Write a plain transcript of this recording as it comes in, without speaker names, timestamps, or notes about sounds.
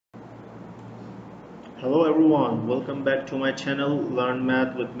Hello everyone, welcome back to my channel Learn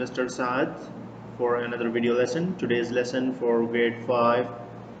Math with Mr. Saad for another video lesson. Today's lesson for grade 5,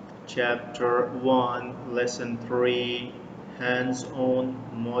 chapter 1, lesson 3, hands-on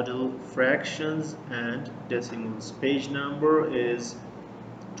model fractions and decimals. Page number is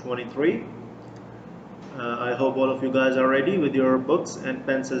 23. I hope all of you guys are ready with your books and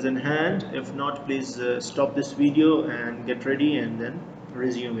pencils in hand. If not, please stop this video and get ready and then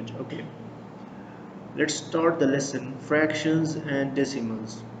resume it. Okay. Let's start the lesson, fractions and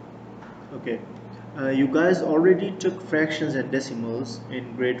decimals. Okay, you guys already took fractions and decimals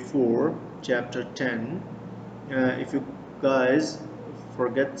in grade 4, chapter 10. If you guys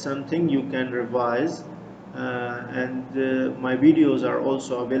forget something, you can revise. My videos are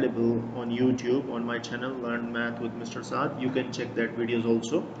also available on YouTube on my channel Learn Math with Mr. Saad. You can check that videos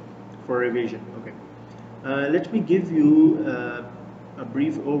also for revision. Okay, let me give you a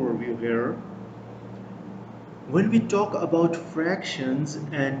brief overview here. When we talk about fractions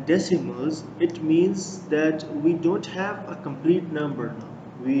and decimals, it means that we don't have a complete number now.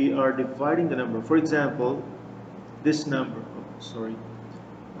 We are dividing the number. For example, this number. Oh, sorry.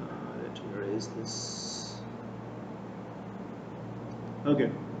 Let me erase this. Okay.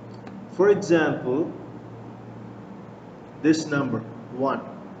 For example, this number 1.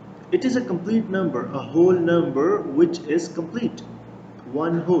 It is a complete number, a whole number which is complete.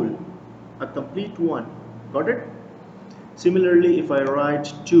 One whole, a complete one. Got it? Similarly, if I write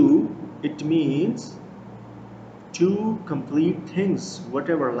 2, it means 2 complete things,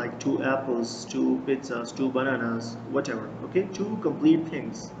 whatever, like 2 apples, 2 pizzas, 2 bananas, whatever. Okay, 2 complete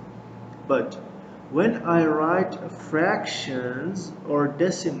things. But when I write fractions or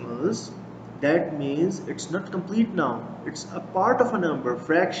decimals, that means it's not complete now. It's a part of a number.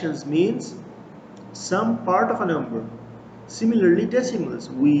 Fractions means some part of a number. Similarly, decimals,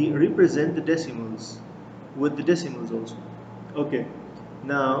 we represent the decimals with the decimals also. Okay,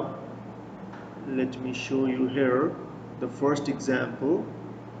 now let me show you here the first example.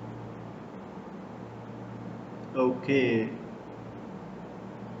 Okay,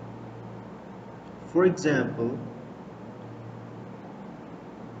 for example,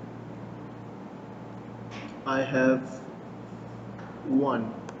 I have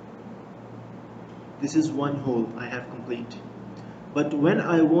 1. This is one whole I have complete. But when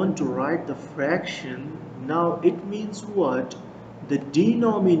I want to write the fraction, now it means what? The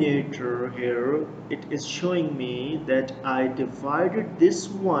denominator here, it is showing me that I divided this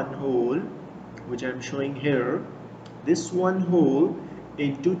one whole, which I'm showing here, this one whole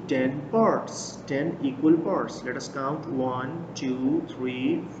into 10 parts, 10 equal parts. Let us count 1, 2,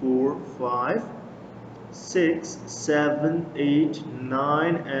 3, 4, 5, 6, 7, 8,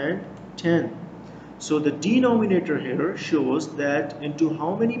 9 and 10. So the denominator here shows that into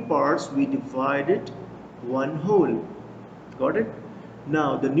how many parts we divided one whole. Got it?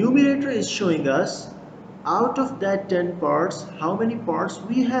 Now the numerator is showing us out of that 10 parts how many parts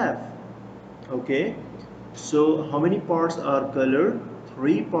we have. Okay, so how many parts are colored?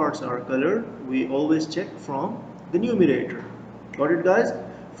 3 parts are colored. We always check from the numerator. Got it, guys?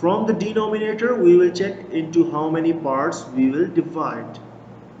 From the denominator we will check into how many parts we will divide.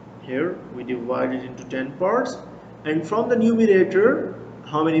 Here we divide it into 10 parts, and from the numerator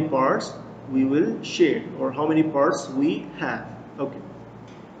how many parts we will share, or how many parts we have. Okay,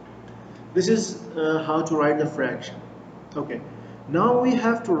 this is how to write the fraction. Okay, now we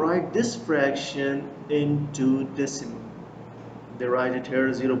have to write this fraction into decimal. They write it here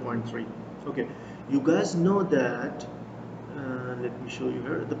 0.3. Okay, you guys know that let me show you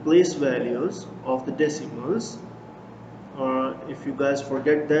here the place values of the decimals. If you guys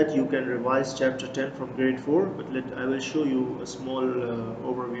forget that, you can revise chapter 10 from grade 4, but I will show you a small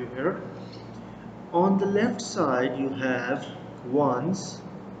overview here. On the left side you have ones,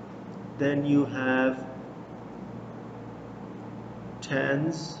 then you have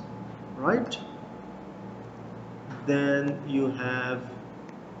tens, right? Then you have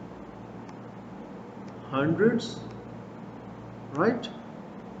hundreds, right?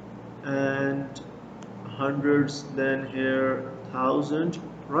 And hundreds, then here thousand,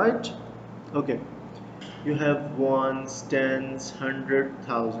 right? Okay, you have ones, tens, hundred,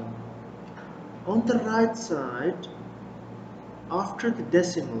 thousand. On the right side, after the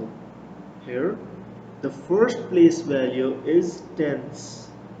decimal, here the first place value is tenths.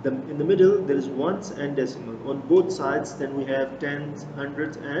 In the middle there is ones and decimal. On both sides then we have tens,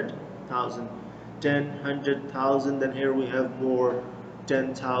 hundreds and thousand. 10, 100, 1000, then here we have more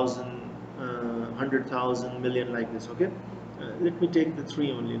 10,000, 100,000, million, like this. Okay, let me take the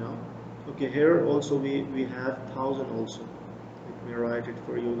 3 only now. Okay, here also we have 1000 also. Let me write it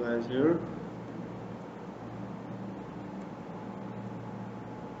for you guys here.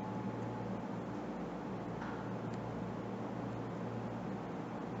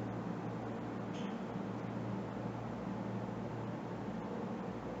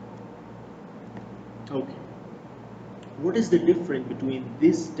 Okay, what is the difference between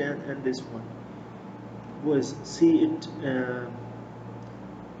this 10 and this one? Was see it,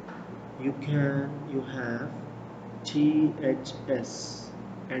 you have THS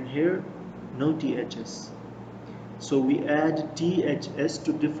and here no THS. So we add THS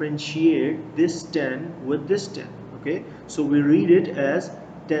to differentiate this 10 with this 10. Okay, so we read it as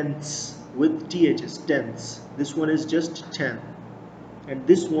tenths with THS, tenths. This one is just 10 and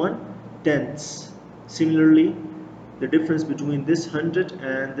this one tenths. Similarly, the difference between this 100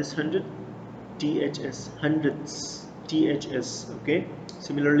 and this 100, THS, hundredths, THS. Okay,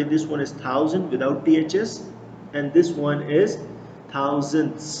 similarly this one is 1000 without THS and this one is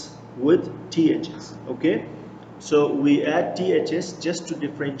thousandths with THS. Okay, so we add THS just to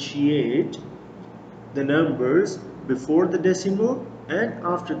differentiate the numbers before the decimal and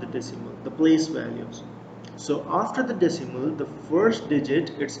after the decimal, the place values. So after the decimal, the first digit,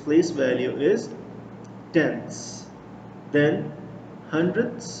 its place value is tenths, then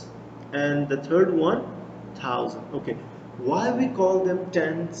hundredths, and the third one thousand. Okay, why we call them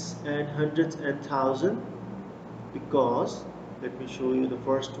tenths and hundredths and thousand? Because let me show you the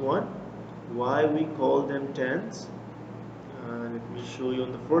first one. Why we call them tenths? Let me show you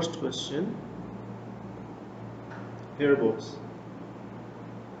on the first question. Here goes.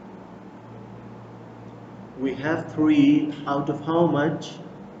 We have 3 out of how much?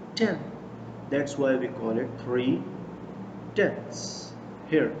 10. That's why we call it 3 tenths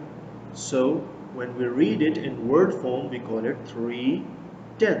here. So when we read it in word form, we call it 3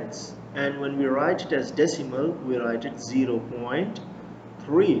 tenths. And when we write it as decimal, we write it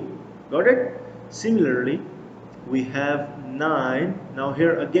 0.3. Got it? Similarly, we have 9. Now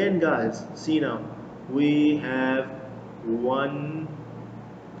here again, guys, see now, we have 1,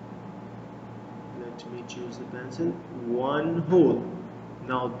 let me choose the pencil, 1 whole.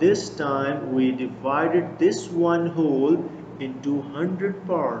 Now this time we divided this 1 whole into 100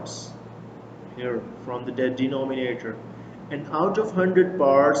 parts here from the denominator, and out of 100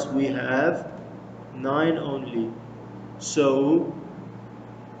 parts we have 9 only. So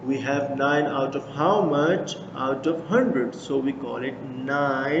we have 9 out of how much? Out of 100. So we call it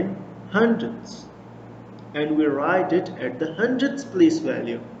 9 hundredths, and we write it at the hundredths place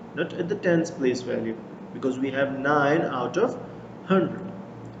value, not at the tens place value, because we have 9 out of 100,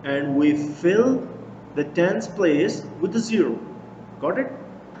 and we fill the tens place with the 0. Got it?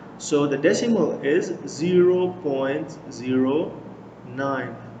 So the decimal is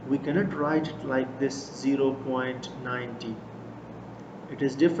 0.09. We cannot write it like this 0.90. It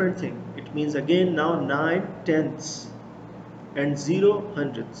is different thing. It means again now 9 tenths and 0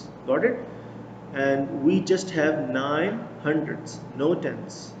 hundredths. Got it? And we just have 9 hundredths, no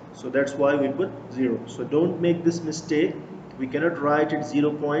tenths. So that's why we put 0. So don't make this mistake. We cannot write it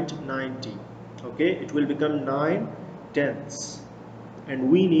 0.90. Okay, it will become 9 tenths. And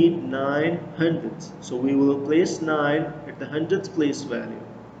we need 9 hundredths. So we will place 9 at the hundredths place value.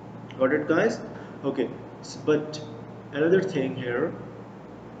 Got it, guys? Okay, but another thing here,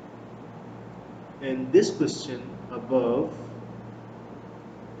 in this question above,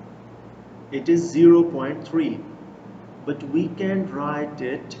 it is 0.3, but we can write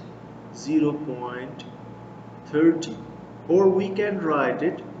it 0.30, or we can write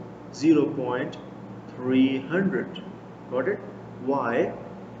it 0.300. Got it? Why?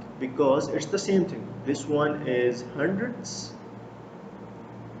 Because it's the same thing. This one is hundredths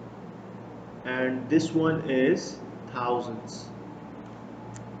and this one is thousands.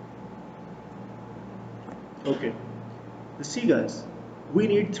 Okay, you see, guys, we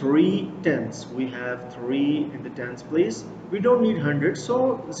need 3 tenths. We have 3 in the tens place. We don't need hundred,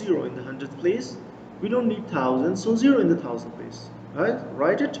 so 0 in the hundredth place. We don't need thousand, so 0 in the thousand place. Right?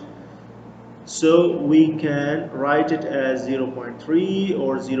 Write it. So we can write it as 0.3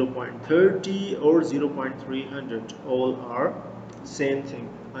 or 0.30 or 0.300. All are same thing.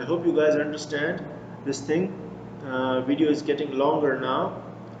 I hope you guys understand this thing. Video is getting longer now,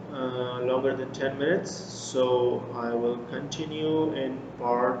 longer than 10 minutes. So I will continue in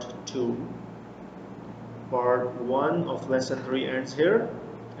part 2. Part 1 of lesson 3 ends here,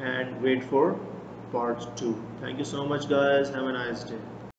 and wait for part 2. Thank you so much, guys. Have a nice day.